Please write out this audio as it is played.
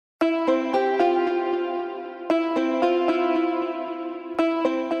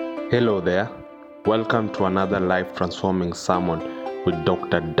Hello there. Welcome to another life-transforming sermon with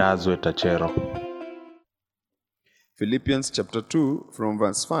Dr. Dodzweit Achero. Philippians chapter 2 from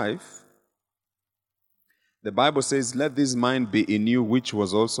verse 5. The Bible says, "Let this mind be in you which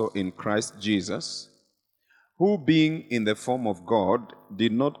was also in Christ Jesus, who being in the form of God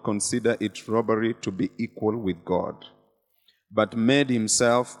did not consider it robbery to be equal with God, but made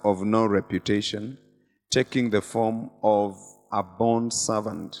himself of no reputation, taking the form of a bond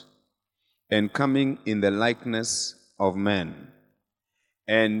servant, and coming in the likeness of men.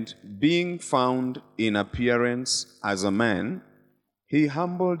 And being found in appearance as a man, he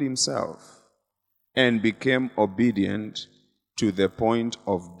humbled himself and became obedient to the point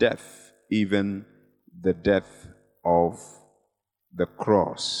of death, even the death of the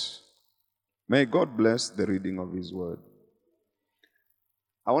cross." May God bless the reading of his word.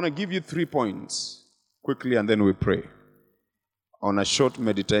 I want to give you 3 points quickly and then we pray on a short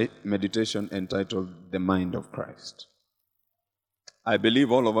meditation entitled The Mind of Christ. I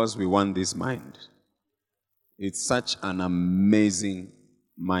believe all of us, we want this mind. It's such an amazing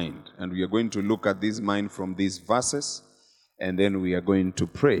mind. And we are going to look at this mind from these verses, and then we are going to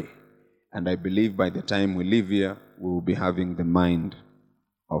pray. And I believe by the time we leave here, we will be having the mind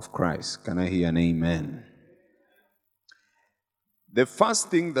of Christ. Can I hear an amen? The first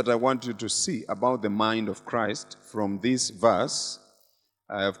thing that I want you to see about the mind of Christ from this verse,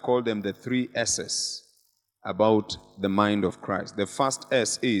 I have called them the 3 S's about the mind of Christ. The first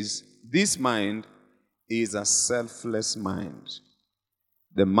S is, this mind is a selfless mind.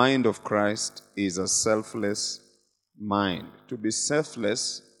 The mind of Christ is a selfless mind. To be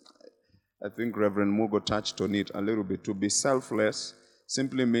selfless, I think Reverend Mugo touched on it a little bit. To be selfless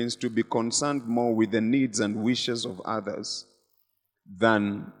simply means to be concerned more with the needs and wishes of others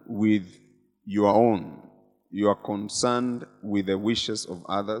than with your own. You are concerned with the wishes of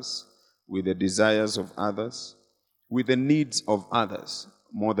others, with the desires of others, with the needs of others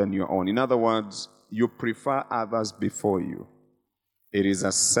more than your own. In other words, you prefer others before you. It is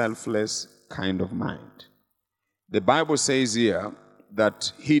a selfless kind of mind. The Bible says here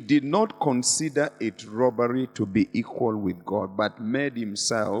that he did not consider it robbery to be equal with God, but made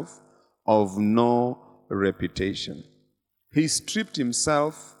himself of no reputation. He stripped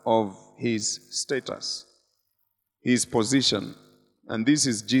himself of his status, his position, and this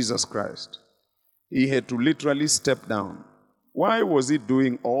is Jesus Christ. He had to literally step down. Why was he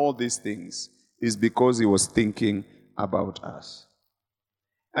doing all these things? It's because he was thinking about us.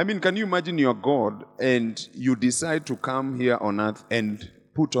 I mean, can you imagine you're God and you decide to come here on earth and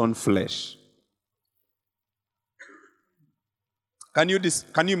put on flesh? Can you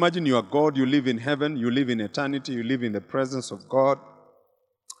imagine you are God, you live in heaven, you live in eternity, you live in the presence of God,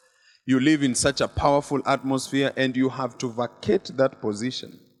 you live in such a powerful atmosphere, and you have to vacate that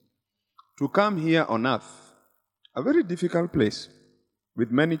position to come here on earth, a very difficult place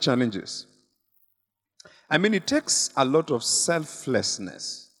with many challenges. I mean, it takes a lot of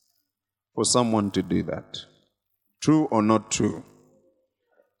selflessness for someone to do that. True or not true?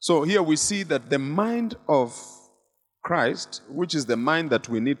 So here we see that the mind of Christ, which is the mind that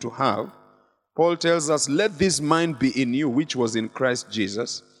we need to have, Paul tells us, "Let this mind be in you, which was in Christ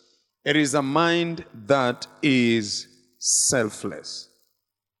Jesus." It is a mind that is selfless.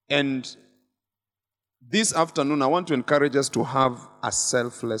 And this afternoon, I want to encourage us to have a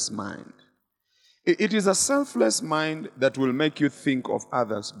selfless mind. It is a selfless mind that will make you think of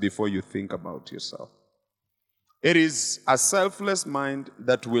others before you think about yourself. It is a selfless mind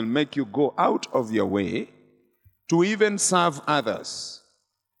that will make you go out of your way to even serve others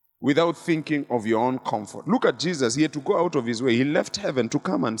without thinking of your own comfort. Look at Jesus. He had to go out of his way. He left heaven to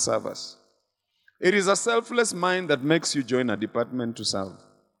come and serve us. It is a selfless mind that makes you join a department to serve.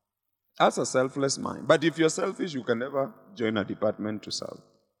 That's a selfless mind. But if you're selfish, you can never join a department to serve.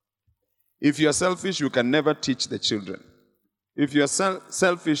 If you're selfish, you can never teach the children. If you're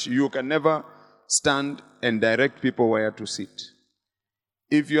selfish, you can never stand and direct people where to sit.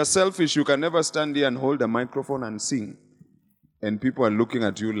 If you're selfish, you can never stand here and hold a microphone and sing, and people are looking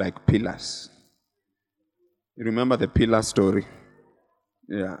at you like pillars. You remember the pillar story?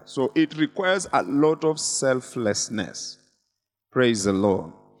 Yeah. So it requires a lot of selflessness. Praise the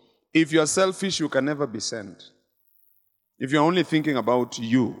Lord. If you're selfish, you can never be sent. If you're only thinking about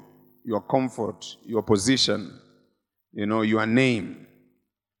you, your comfort, your position, your name,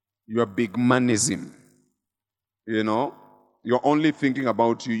 your big manism, you're only thinking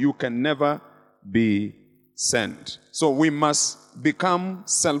about you, you can never be sent. So we must become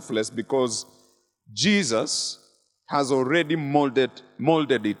selfless because Jesus has already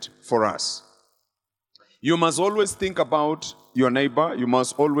molded it for us. You must always think about your neighbor. You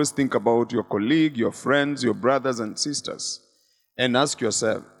must always think about your colleague, your friends, your brothers and sisters. And ask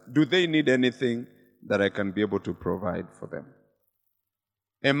yourself, do they need anything that I can be able to provide for them?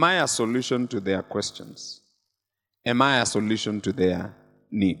 Am I a solution to their questions? Am I a solution to their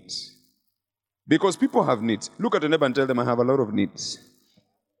needs? Because people have needs. Look at a neighbor and tell them, I have a lot of needs.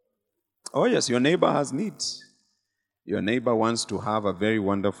 Oh yes, your neighbor has needs. Your neighbor wants to have a very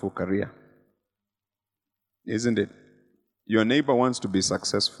wonderful career. Isn't it? Your neighbor wants to be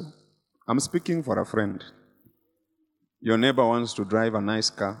successful. I'm speaking for a friend. Your neighbor wants to drive a nice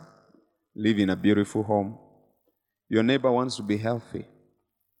car, live in a beautiful home. Your neighbor wants to be healthy.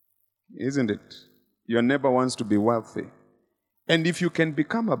 Isn't it? Your neighbor wants to be wealthy. And if you can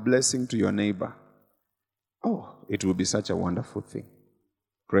become a blessing to your neighbor, oh, it will be such a wonderful thing.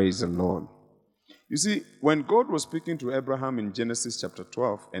 Praise the Lord. You see, when God was speaking to Abraham in Genesis chapter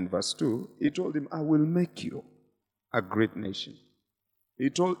 12 and verse 2, he told him, I will make you a great nation. He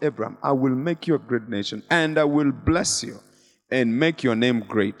told Abraham, I will make you a great nation, and I will bless you and make your name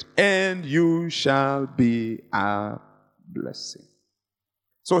great, and you shall be a blessing.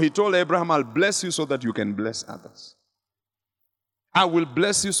 So he told Abraham, I'll bless you so that you can bless others. I will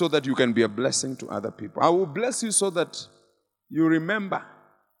bless you so that you can be a blessing to other people. I will bless you so that you remember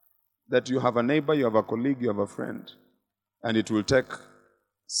that you have a neighbor, you have a colleague, you have a friend, and it will take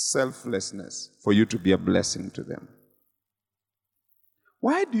selflessness for you to be a blessing to them.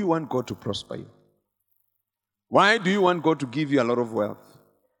 Why do you want God to prosper you? Why do you want God to give you a lot of wealth?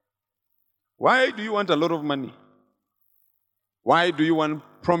 Why do you want a lot of money? Why do you want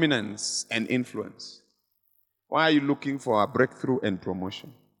prominence and influence? Why are you looking for a breakthrough and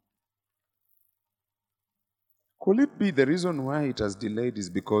promotion? Could it be the reason why it has delayed is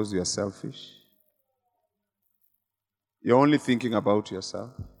because you are selfish? You're only thinking about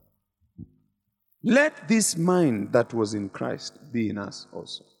yourself? Let this mind that was in Christ be in us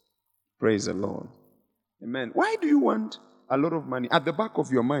also. Praise the Lord. Amen. Why do you want a lot of money? At the back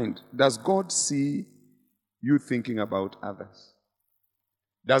of your mind, does God see you thinking about others?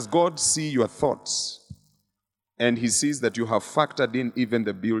 Does God see your thoughts? And He sees that you have factored in even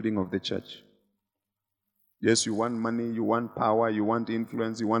the building of the church. Yes, you want money, you want power, you want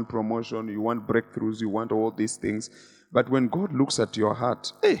influence, you want promotion, you want breakthroughs, you want all these things. But when God looks at your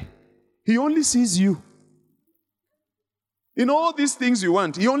heart, He only sees you. In all these things you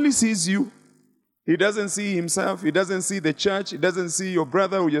want, He only sees you. He doesn't see Himself. He doesn't see the church. He doesn't see your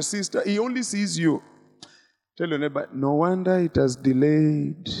brother or your sister. He only sees you. Tell your neighbor, no wonder it has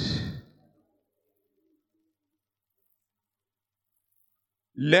delayed.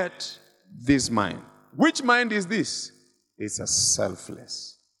 Let this mind. Which mind is this? It's a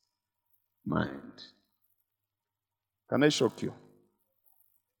selfless mind. Can I shock you?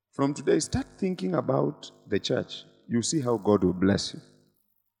 From today, start thinking about the church. You see how God will bless you.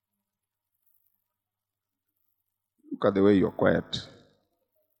 Look at the way you're quiet.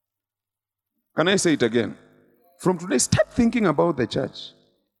 Can I say it again? From today, start thinking about the church,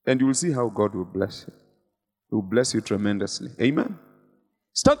 and you will see how God will bless you. He will bless you tremendously. Amen?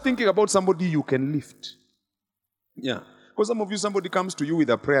 Start thinking about somebody you can lift. Yeah. Because some of you, somebody comes to you with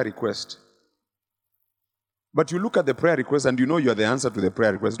a prayer request. But you look at the prayer request and you know you're the answer to the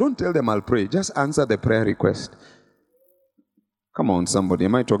prayer request. Don't tell them I'll pray. Just answer the prayer request. Come on, somebody.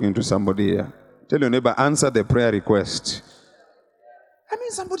 Am I talking to somebody here? Tell your neighbor, answer the prayer request. I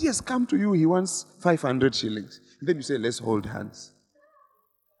mean, somebody has come to you, he wants 500 shillings. And then you say, let's hold hands.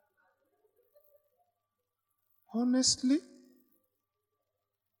 Honestly?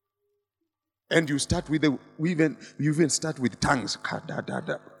 And you start with you even start with tongues.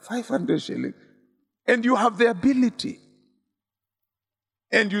 500 shillings. And you have the ability.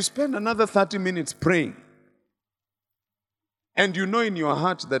 And you spend another 30 minutes praying. And you know in your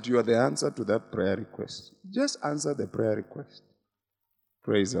heart that you are the answer to that prayer request. Just answer the prayer request.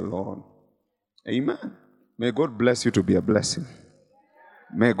 Praise the Lord. Amen. May God bless you to be a blessing.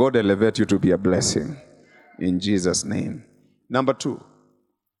 May God elevate you to be a blessing. In Jesus' name. Number 2.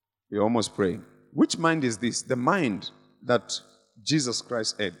 We're almost praying. Which mind is this? The mind that Jesus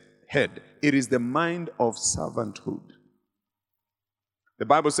Christ had. It is the mind of servanthood. The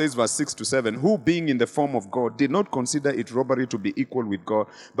Bible says, verse 6 to 7, who being in the form of God did not consider it robbery to be equal with God,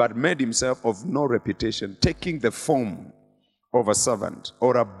 but made himself of no reputation, taking the form of a servant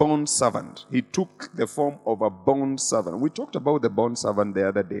or a bond servant. He took the form of a bond servant. We talked about the bond servant the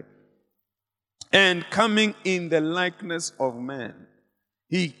other day. And coming in the likeness of man.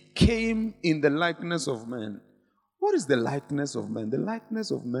 He came in the likeness of man. What is the likeness of man? The likeness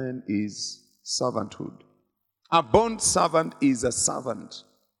of man is servanthood. A bond servant is a servant.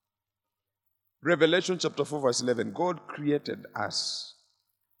 Revelation chapter 4 verse 11. God created us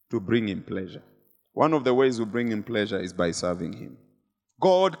to bring him pleasure. One of the ways we bring him pleasure is by serving him.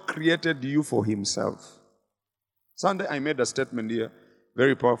 God created you for himself. Sunday I made a statement here,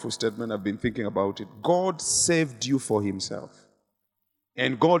 very powerful statement. I've been thinking about it. God saved you for himself.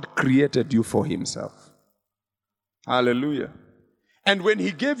 And God created you for himself. Hallelujah. And when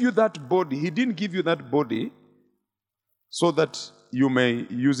he gave you that body, he didn't give you that body so that you may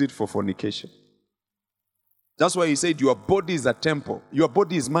use it for fornication. That's why he said your body is a temple. Your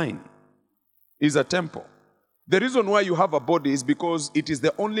body is mine. It's a temple. The reason why you have a body is because it is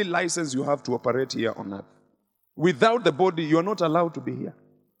the only license you have to operate here on earth. Without the body, you are not allowed to be here.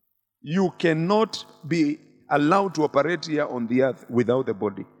 You cannot be allowed to operate here on the earth without the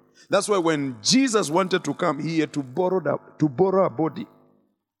body. That's why when Jesus wanted to come, he had to borrow a body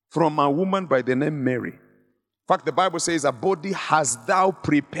from a woman by the name Mary. In fact, the Bible says, a body hast thou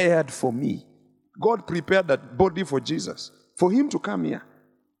prepared for me. God prepared that body for Jesus, for him to come here.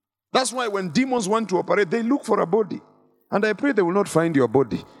 That's why when demons want to operate, they look for a body. And I pray they will not find your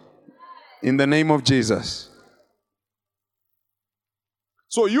body. In the name of Jesus.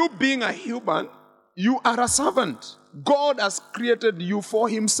 So you being a human, you are a servant. God has created you for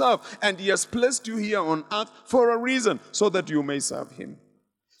himself. And he has placed you here on earth for a reason, so that you may serve him.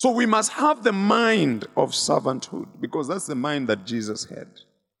 So we must have the mind of servanthood, because that's the mind that Jesus had.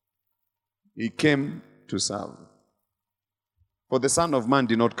 He came to serve. For the Son of Man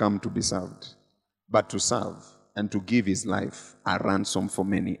did not come to be served, but to serve and to give his life a ransom for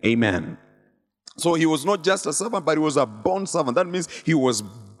many. Amen. So he was not just a servant, but he was a bond servant. That means he was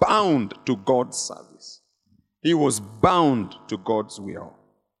bound to God's service. He was bound to God's will.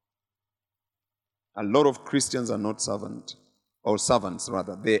 A lot of Christians are not servants,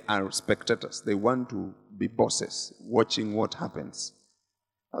 rather. They are spectators. They want to be bosses, watching what happens.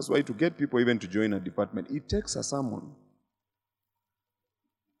 That's why to get people even to join a department, it takes a sermon.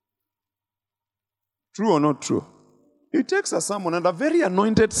 True or not true? It takes a sermon, and a very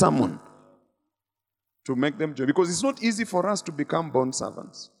anointed sermon, to make them join. Because it's not easy for us to become bond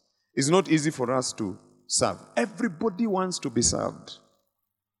servants. It's not easy for us to serve. Everybody wants to be served.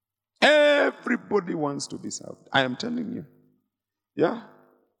 Everybody wants to be served. I am telling you. Yeah?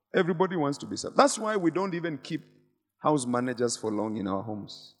 Everybody wants to be served. That's why we don't even keep house managers for long in our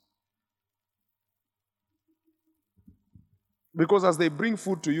homes. Because as they bring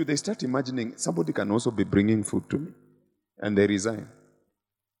food to you, they start imagining somebody can also be bringing food to me. And they resign.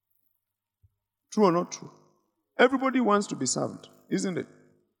 True or not true? Everybody wants to be served, isn't it?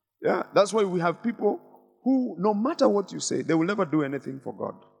 Yeah, that's why we have people who, no matter what you say, they will never do anything for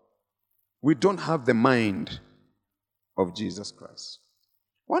God. We don't have the mind of Jesus Christ.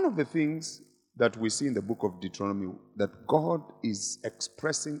 One of the things that we see in the book of Deuteronomy, that God is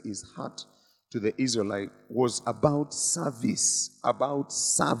expressing his heart to the Israelite, was about service, about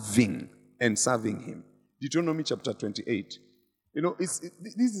serving and serving him. Deuteronomy chapter 28. You know, this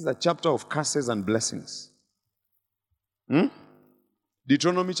is a chapter of curses and blessings.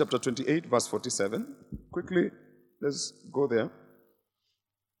 Deuteronomy chapter 28, verse 47. Quickly, let's go there.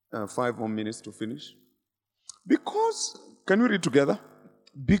 5 more minutes to finish. Because, can we read together?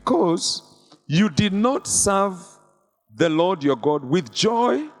 Because you did not serve the Lord your God with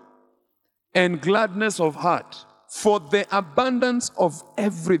joy and gladness of heart for the abundance of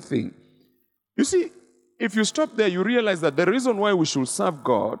everything. You see, if you stop there, you realize that the reason why we should serve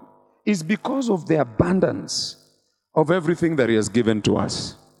God is because of the abundance of everything that he has given to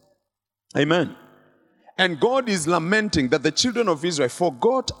us. Amen. And God is lamenting that the children of Israel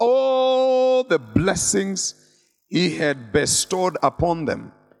forgot all the blessings he had bestowed upon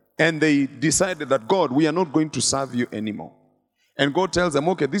them. And they decided that, God, we are not going to serve you anymore. And God tells them,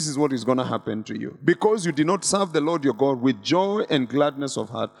 okay, this is what is going to happen to you. Because you did not serve the Lord your God with joy and gladness of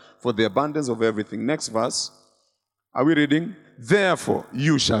heart for the abundance of everything. Next verse. Are we reading? Therefore,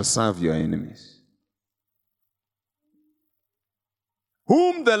 you shall serve your enemies,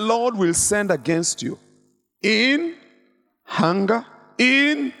 whom the Lord will send against you in hunger,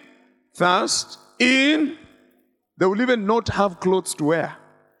 in thirst, they will even not have clothes to wear,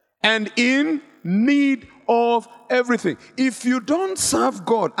 and in need of everything. If you don't serve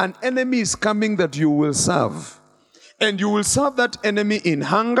God, an enemy is coming that you will serve. And you will serve that enemy in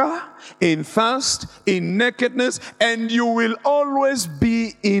hunger, in thirst, in nakedness, and you will always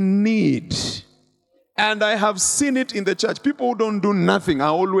be in need. And I have seen it in the church. People who don't do nothing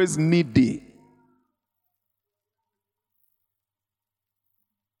are always needy.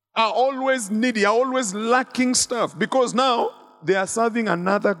 Are always needy, are always lacking stuff. Because now they are serving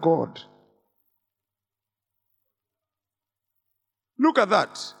another God. Look at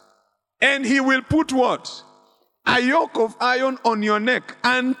that. And he will put what? A yoke of iron on your neck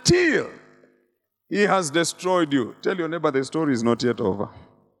until he has destroyed you. Tell your neighbor the story is not yet over.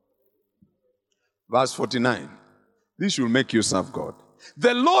 Verse 49. This will make you serve God.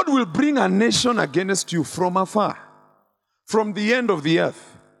 The Lord will bring a nation against you from afar, from the end of the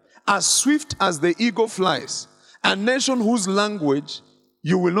earth, as swift as the eagle flies, a nation whose language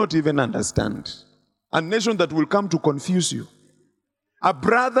you will not even understand, a nation that will come to confuse you, a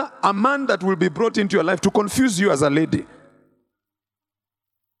brother, a man that will be brought into your life to confuse you as a lady.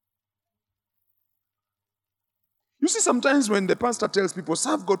 You see, sometimes when the pastor tells people,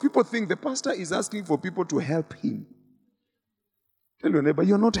 serve God, people think the pastor is asking for people to help him. Tell your neighbor,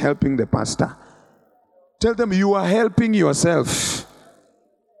 you're not helping the pastor. Tell them you are helping yourself.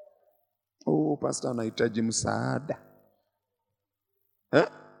 Oh, pastor, anahitaji msaada.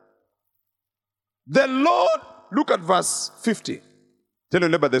 The Lord, look at verse 50. Tell your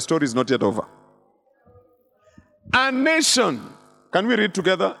neighbor the story is not yet over. A nation, can we read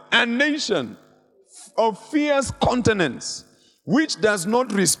together? A nation of fierce countenance, which does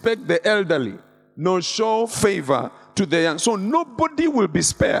not respect the elderly, nor show favor to the young. So nobody will be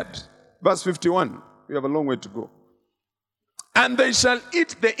spared. Verse 51. We have a long way to go. And they shall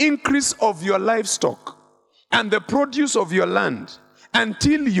eat the increase of your livestock and the produce of your land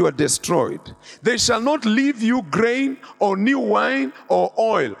until you are destroyed. They shall not leave you grain or new wine or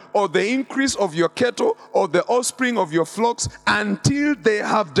oil or the increase of your cattle or the offspring of your flocks until they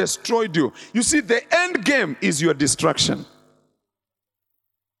have destroyed you. You see, the end game is your destruction.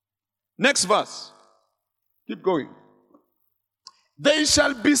 Next verse. Keep going. They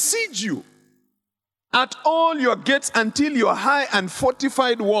shall besiege you at all your gates until your high and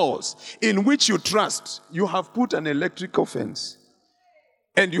fortified walls in which you trust. You have put an electrical fence.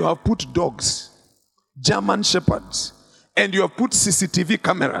 And you have put dogs, German shepherds, and you have put CCTV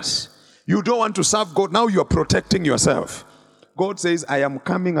cameras. You don't want to serve God. Now you are protecting yourself. God says, I am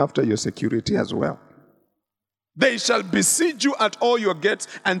coming after your security as well. They shall besiege you at all your gates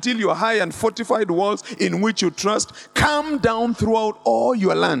until your high and fortified walls in which you trust come down throughout all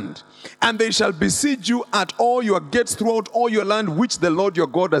your land. And they shall besiege you at all your gates throughout all your land which the Lord your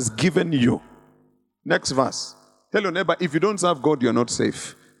God has given you. Next verse. Tell your neighbor, if you don't serve God, you're not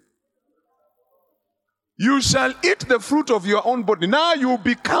safe. You shall eat the fruit of your own body. Now you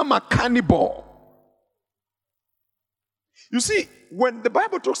become a cannibal. You see, when the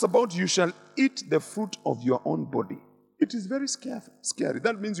Bible talks about you shall eat the fruit of your own body, it is very scary.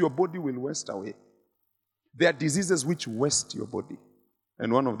 That means your body will waste away. There are diseases which waste your body.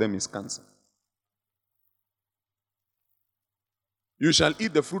 And one of them is cancer. You shall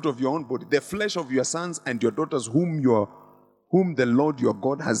eat the fruit of your own body, the flesh of your sons and your daughters whom the Lord your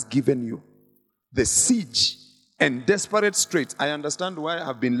God has given you. The siege and desperate straits. I understand why I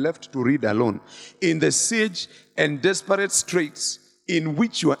have been left to read alone. In the siege and desperate straits in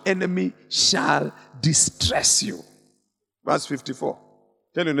which your enemy shall distress you. Verse 54.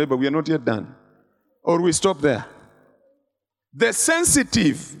 Tell your neighbor, we are not yet done. Or we stop there. The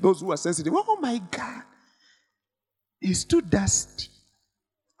sensitive, those who are sensitive, oh my God, it's too dusty.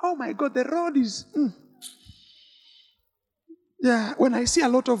 Oh my God, the road is... Yeah, when I see a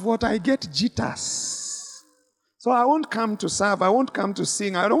lot of water, I get jitters. So I won't come to serve. I won't come to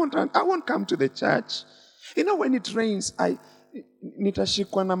sing. I won't come to the church. You know, when it rains,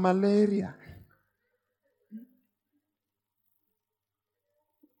 nitashikwa na malaria.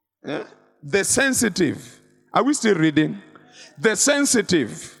 Yeah? The sensitive. Are we still reading? The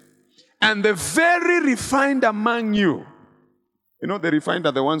sensitive and the very refined among you. You know, the refined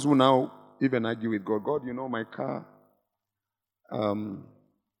are the ones who now even argue with God. God, you know, my car,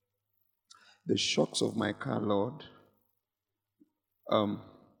 the shocks of my car, Lord.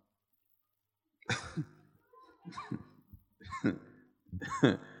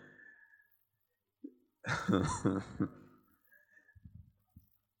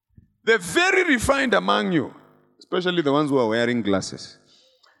 The very refined among you, especially the ones who are wearing glasses,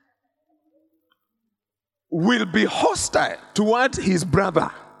 will be hostile toward his brother.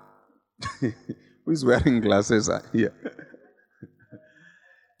 Who is wearing glasses here?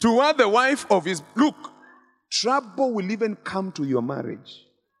 Toward the wife of his... Look, trouble will even come to your marriage.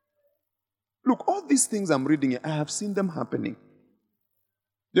 Look, all these things I'm reading, I have seen them happening.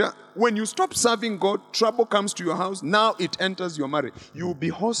 Yeah, when you stop serving God, trouble comes to your house. Now it enters your marriage. You will be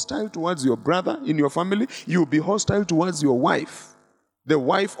hostile towards your brother in your family. You will be hostile towards your wife, the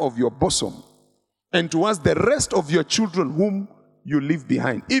wife of your bosom, and towards the rest of your children whom you leave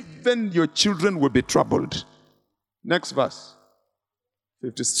behind. Even your children will be troubled. Next verse.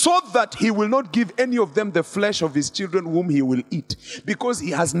 So that he will not give any of them the flesh of his children whom he will eat, because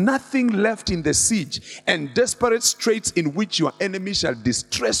he has nothing left in the siege and desperate straits in which your enemy shall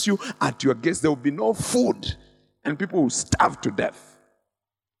distress you at your gates. There will be no food, and people will starve to death.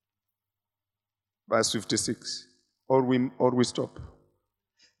 Verse 56. Or we stop.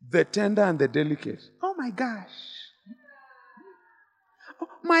 The tender and the delicate. Oh my gosh.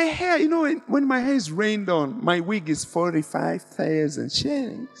 My hair, when my hair is rained on, my wig is 45,000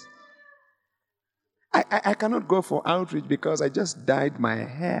 shillings. I cannot go for outreach because I just dyed my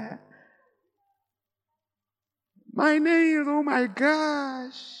hair. My nails, oh my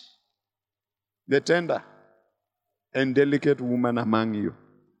gosh. The tender and delicate woman among you,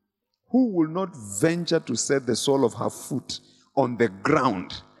 who will not venture to set the sole of her foot on the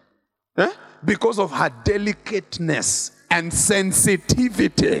ground because of her delicateness and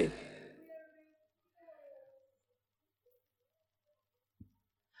sensitivity.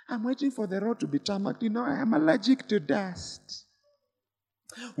 I'm waiting for the road to be tarmacked. I am allergic to dust.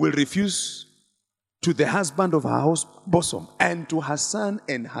 Will refuse to the husband of her house bosom and to her son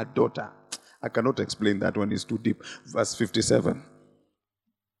and her daughter. I cannot explain that one, it's too deep. Verse 57.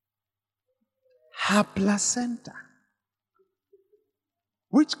 Her placenta,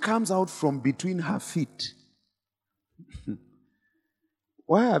 which comes out from between her feet.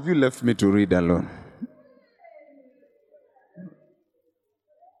 Why have you left me to read alone?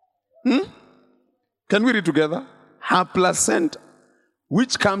 Can we read together? Her placenta,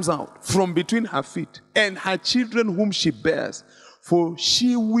 which comes out from between her feet, and her children whom she bears, for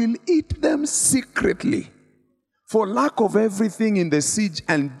she will eat them secretly, for lack of everything in the siege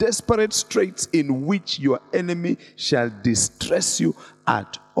and desperate straits in which your enemy shall distress you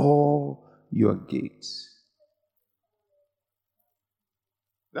at all your gates.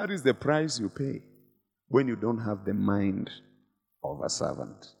 That is the price you pay when you don't have the mind of a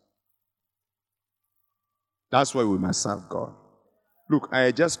servant. That's why we must serve God. Look,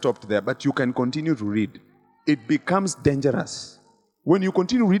 I just stopped there, but you can continue to read. It becomes dangerous when you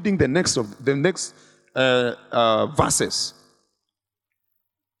continue reading the next verses.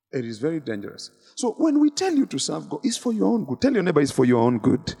 It is very dangerous. So when we tell you to serve God, it's for your own good. Tell your neighbor it's for your own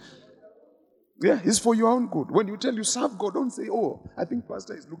good. Yeah, it's for your own good. When you tell you serve God, don't say, oh, I think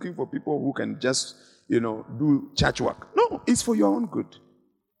pastor is looking for people who can just, do church work. No, it's for your own good.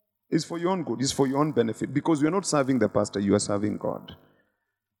 It's for your own good. It's for your own benefit. Because you're not serving the pastor, you are serving God.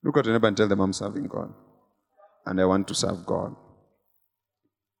 Look at your neighbor and tell them, I'm serving God. And I want to serve God.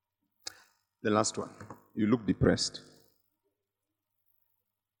 The last one. You look depressed.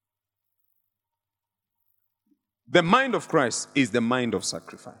 The mind of Christ is the mind of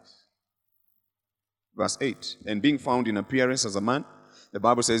sacrifice. Verse 8. And being found in appearance as a man, the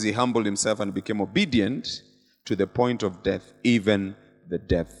Bible says he humbled himself and became obedient to the point of death, even the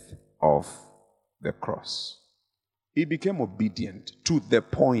death of the cross. He became obedient to the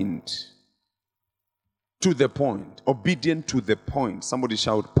point. To the point. Obedient to the point. Somebody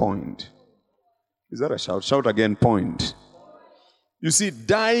shout point. Is that a shout? Shout again, point. You see,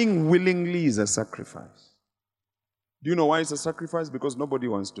 dying willingly is a sacrifice. Do you know why it's a sacrifice? Because nobody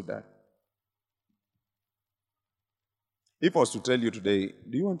wants to die. If I was to tell you today,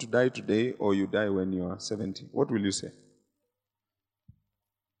 do you want to die today or you die when you are 70? What will you say?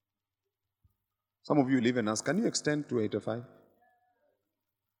 Some of you will even ask, can you extend to 85?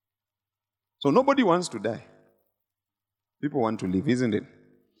 So nobody wants to die. People want to live, isn't it?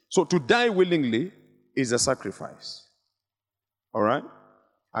 So to die willingly is a sacrifice. All right?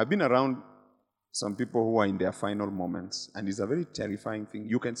 I've been around some people who are in their final moments, and it's a very terrifying thing.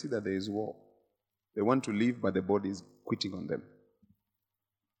 You can see that there is war. They want to live, but the body is quitting on them.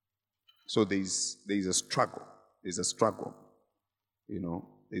 So there is a struggle. There's a struggle.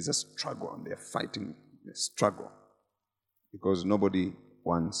 There's a struggle, and they're fighting the struggle because nobody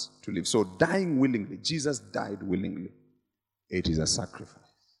wants to live. So dying willingly, Jesus died willingly. It is a sacrifice.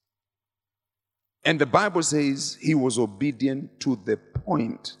 And the Bible says he was obedient to the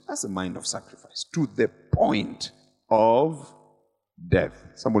point. That's the mind of sacrifice. To the point of death.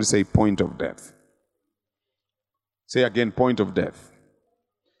 Somebody say point of death. Say again, point of death.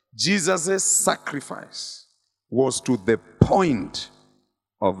 Jesus' sacrifice was to the point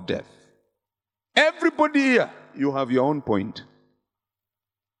of death. Everybody here, you have your own point.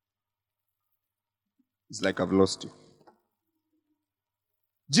 It's like I've lost you.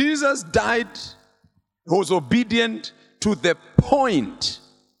 Jesus died, he was obedient to the point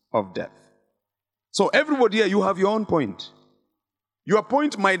of death. So everybody here, you have your own point. Your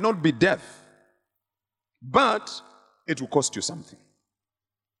point might not be death, but it will cost you something.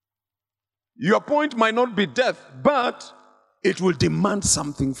 Your point might not be death, but it will demand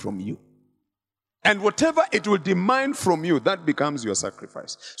something from you. And whatever it will demand from you, that becomes your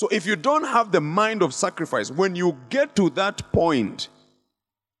sacrifice. So if you don't have the mind of sacrifice, when you get to that point,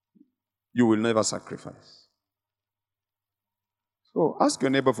 you will never sacrifice. So ask your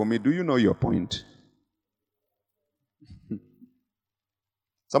neighbor for me, do you know your point?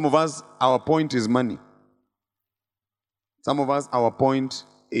 Some of us, our point is money. Some of us, our point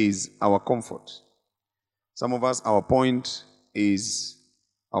is our comfort. Some of us, our point is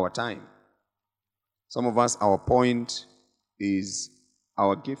our time. Some of us, our point is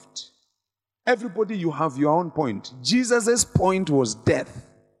our gift. Everybody, you have your own point. Jesus' point was death.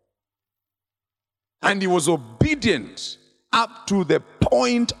 And he was obedient up to the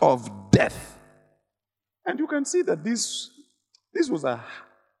point of death. And you can see that this was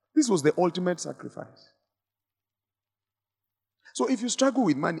the ultimate sacrifice. So if you struggle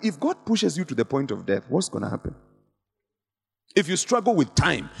with money, if God pushes you to the point of death, what's going to happen? If you struggle with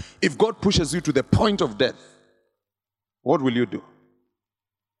time, if God pushes you to the point of death, what will you do?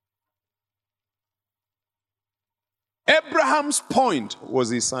 Abraham's point was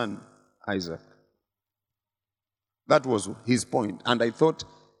his son, Isaac. That was his point. And I thought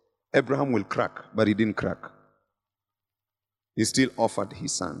Abraham will crack, but he didn't crack. He still offered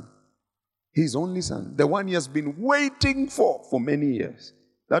his son. His only son. The one he has been waiting for many years.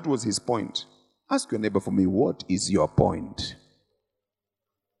 That was his point. Ask your neighbor for me, what is your point?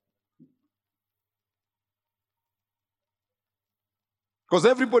 Because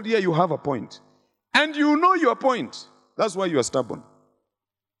everybody here, you have a point. And you know your point. That's why you are stubborn.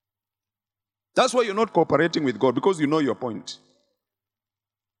 That's why you're not cooperating with God, because you know your point.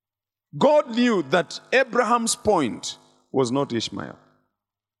 God knew that Abraham's point was not Ishmael.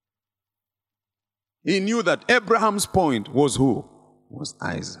 He knew that Abraham's point was who? Was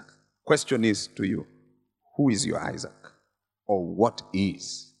Isaac. Question is to you, who is your Isaac? Or what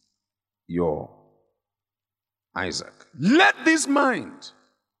is your Isaac? Let this mind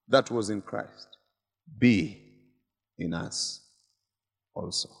that was in Christ be in us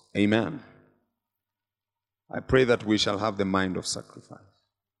also. Amen. I pray that we shall have the mind of sacrifice.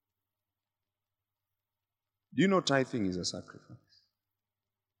 Do you know tithing is a sacrifice?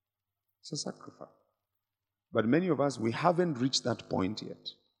 It's a sacrifice. But many of us, we haven't reached that point yet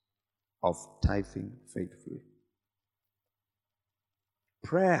of tithing faithfully.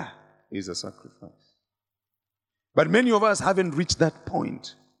 Prayer is a sacrifice. But many of us haven't reached that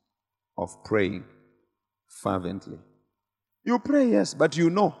point of praying fervently. You pray, yes, but you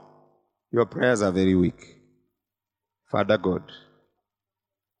know your prayers are very weak. Father God,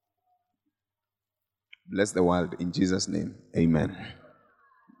 bless the world in Jesus' name. Amen.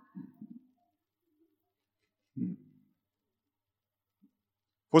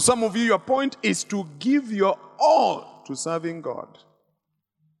 For some of you, your point is to give your all to serving God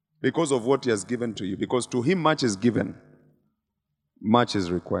because of what He has given to you. Because to Him much is given, much is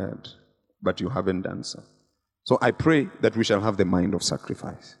required, but you haven't done so. So I pray that we shall have the mind of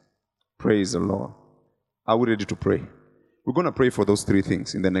sacrifice. Praise the Lord. Are we ready to pray? We're going to pray for those three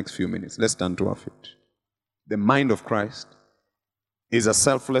things in the next few minutes. Let's stand to our feet. The mind of Christ is a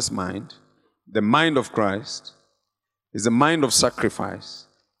selfless mind. The mind of Christ is a mind of sacrifice.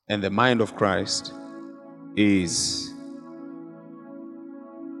 And the mind of Christ is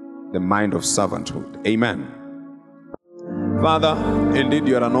the mind of servanthood. Amen. Father, indeed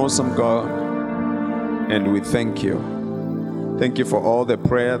you are an awesome God, and we thank you. Thank you for all the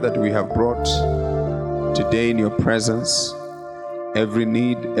prayer that we have brought today in your presence. Every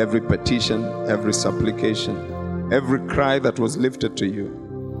need, every petition, every supplication, every cry that was lifted to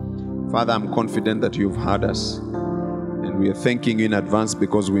you. Father, I'm confident that you've heard us, and we are thanking you in advance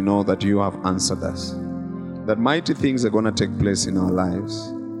because we know that you have answered us. That mighty things are going to take place in our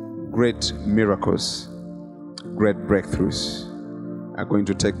lives. Great miracles, great breakthroughs are going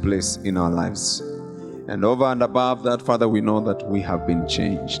to take place in our lives. And over and above that, Father, we know that we have been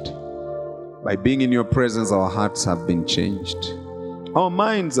changed. By being in your presence, our hearts have been changed. Our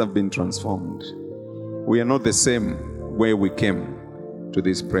minds have been transformed. We are not the same way we came to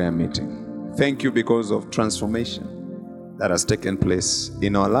this prayer meeting. Thank you because of transformation that has taken place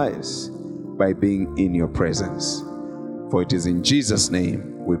in our lives by being in your presence. For it is in Jesus'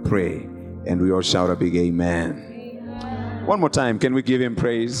 name we pray, and we all shout a big amen. Amen. One more time, can we give him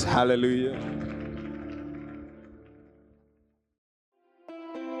praise? Hallelujah.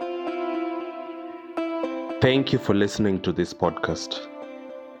 Thank you for listening to this podcast.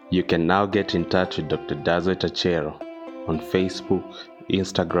 You can now get in touch with Dr. Dodzweit Achero on Facebook,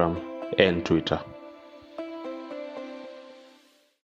 Instagram, and Twitter.